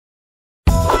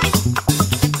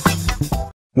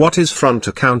What is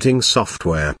FrontAccounting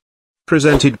software?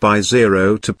 Presented by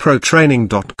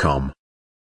ZeroToProTraining.com.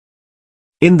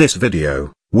 In this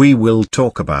video, we will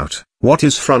talk about what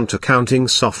is FrontAccounting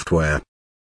software.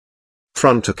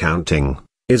 FrontAccounting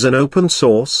is an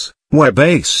open-source,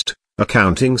 web-based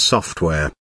accounting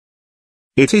software.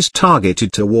 It is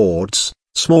targeted towards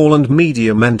small and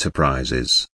medium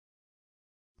enterprises.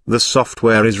 The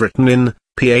software is written in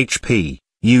PHP,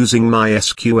 using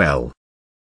MySQL.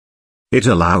 It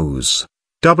allows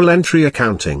double-entry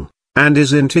accounting, and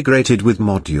is integrated with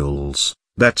modules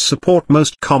that support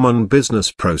most common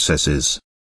business processes.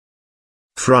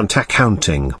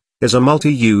 FrontAccounting is a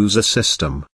multi-user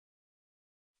system.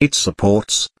 It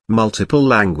supports multiple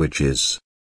languages.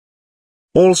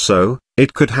 Also,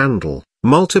 it could handle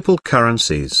multiple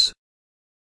currencies.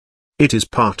 It is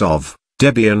part of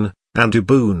Debian and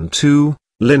Ubuntu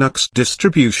Linux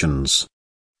distributions.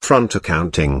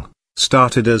 FrontAccounting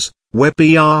started as Web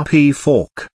ERP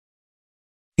Fork.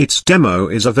 Its demo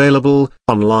is available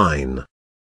online.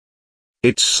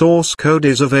 Its source code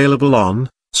is available on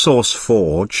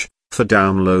SourceForge for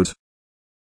download.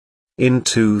 In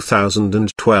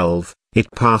 2012,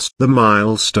 it passed the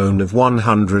milestone of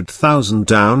 100,000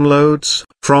 downloads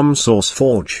from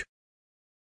SourceForge.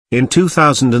 In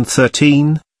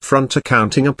 2013,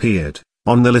 FrontAccounting appeared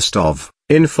on the list of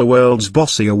Infoworld's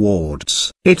Bossie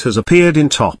Awards. It has appeared in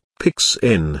top picks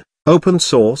in open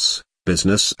source,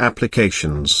 business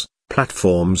applications,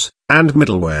 platforms, and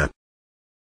middleware.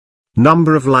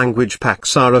 Number of language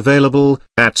packs are available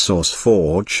at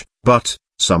SourceForge, but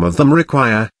some of them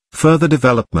require further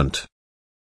development.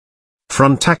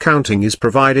 FrontAccounting is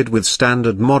provided with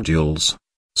standard modules: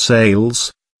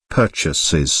 sales,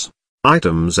 purchases,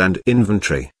 items and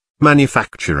inventory,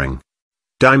 manufacturing,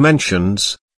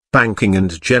 dimensions, banking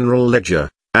and general ledger,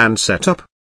 and setup.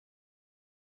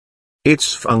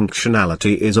 Its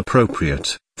functionality is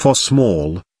appropriate for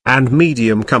small and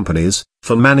medium companies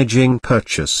for managing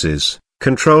purchases,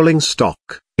 controlling stock,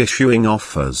 issuing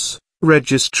offers,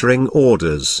 registering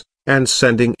orders, and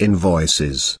sending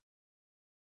invoices.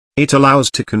 It allows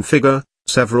to configure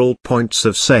several points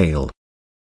of sale.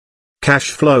 Cash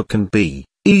flow can be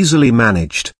easily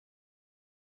managed.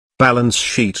 Balance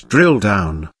sheet drill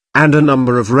down, and a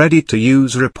number of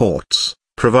ready-to-use reports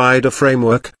provide a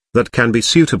framework that can be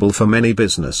suitable for many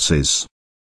businesses.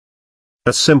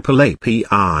 A simple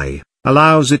API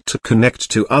allows it to connect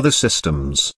to other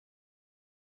systems.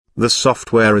 The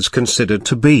software is considered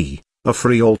to be a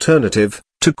free alternative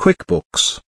to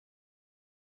QuickBooks.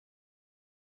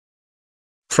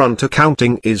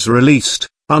 FrontAccounting is released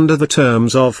under the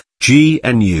terms of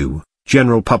GNU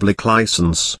General Public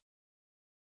License.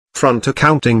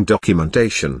 FrontAccounting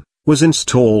documentation was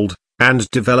installed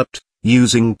and developed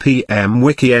using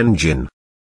PMWiki engine.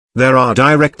 There are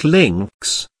direct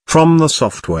links from the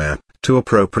software to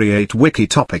appropriate wiki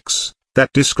topics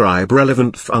that describe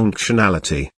relevant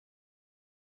functionality.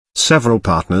 Several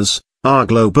partners are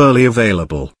globally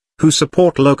available, who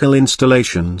support local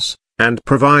installations and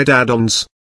provide add-ons.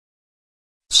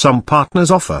 Some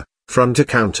partners offer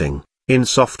FrontAccounting in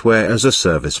software as a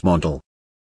service model.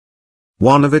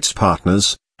 One of its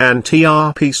partners,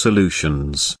 ERP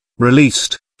Solutions,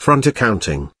 released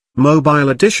FrontAccounting Mobile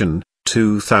Edition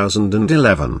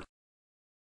 2011.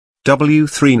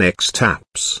 W3 Next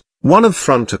Apps, one of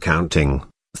FrontAccounting,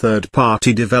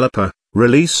 third-party developer,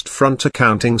 released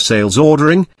FrontAccounting Sales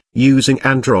Ordering using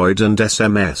Android and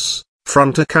SMS.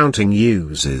 FrontAccounting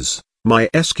uses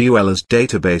MySQL as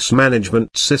database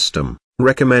management system.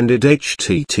 Recommended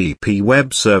HTTP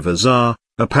web servers are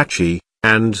Apache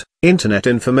and Internet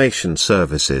Information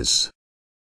Services.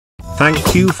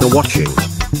 Thank you for watching.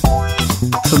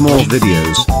 For more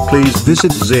videos, please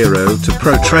visit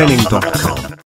ZeroToProTraining.com.